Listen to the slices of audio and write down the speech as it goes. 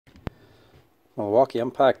Milwaukee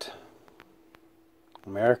Impact,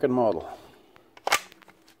 American model.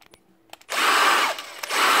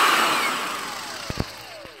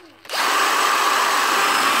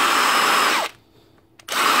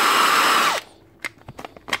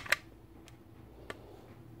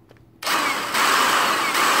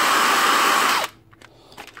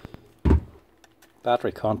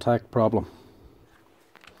 Battery contact problem.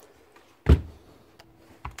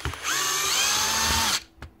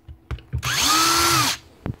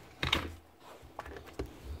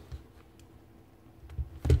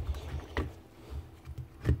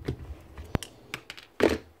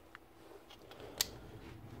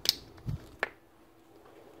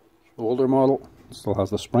 Older model, still has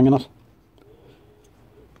the spring in it.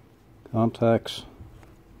 Contacts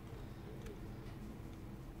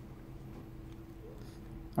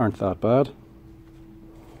aren't that bad.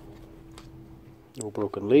 No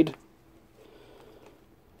broken lead.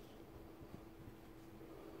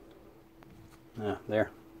 Ah, there.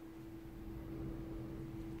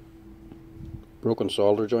 Broken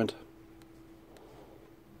solder joint.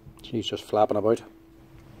 She's just flapping about.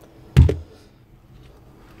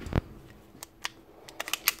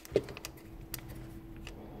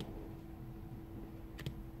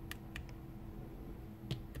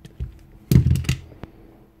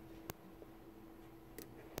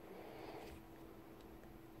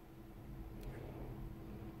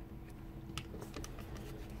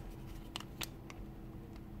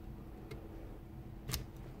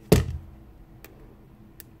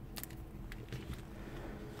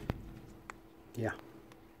 Yeah,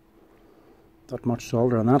 not much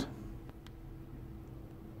solder on that.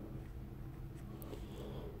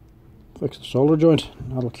 Fix the solder joint,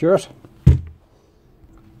 that'll cure it.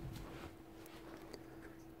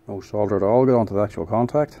 No solder at all got onto the actual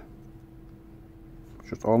contact. It's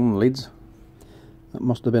just all in the leads. That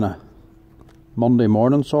must have been a Monday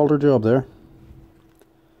morning solder job there.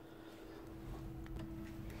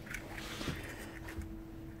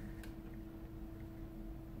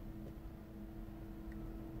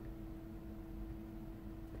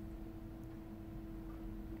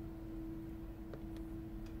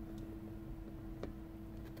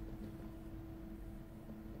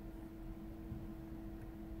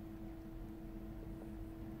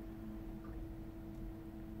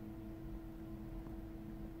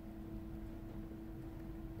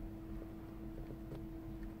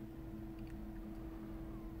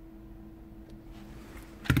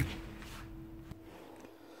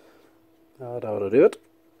 That ought to do it.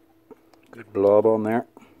 Good blob on there.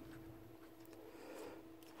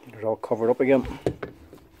 Get it all covered up again.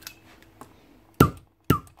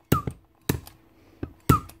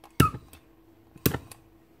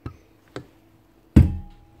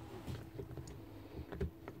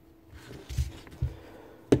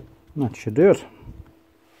 That should do it.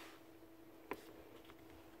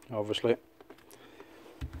 Obviously,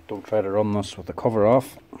 don't try to run this with the cover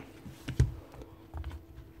off.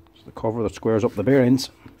 It's the cover that squares up the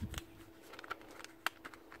bearings.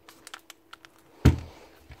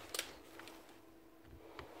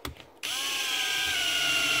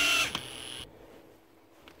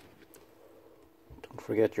 Don't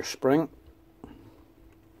forget your spring,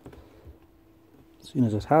 seeing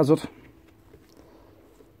as it has it.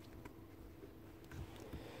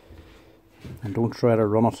 And don't try to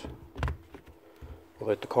run it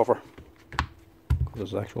without the cover, because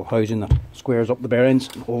there's an actual housing that squares up the bearings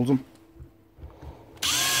and holds them.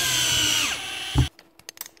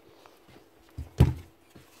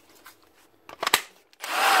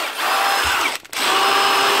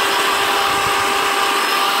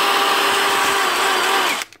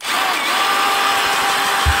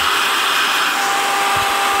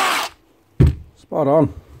 Spot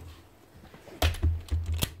on.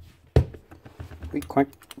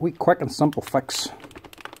 Quick and simple fix.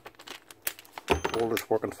 Holder's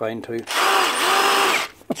working fine too.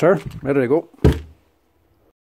 That's her, ready to go.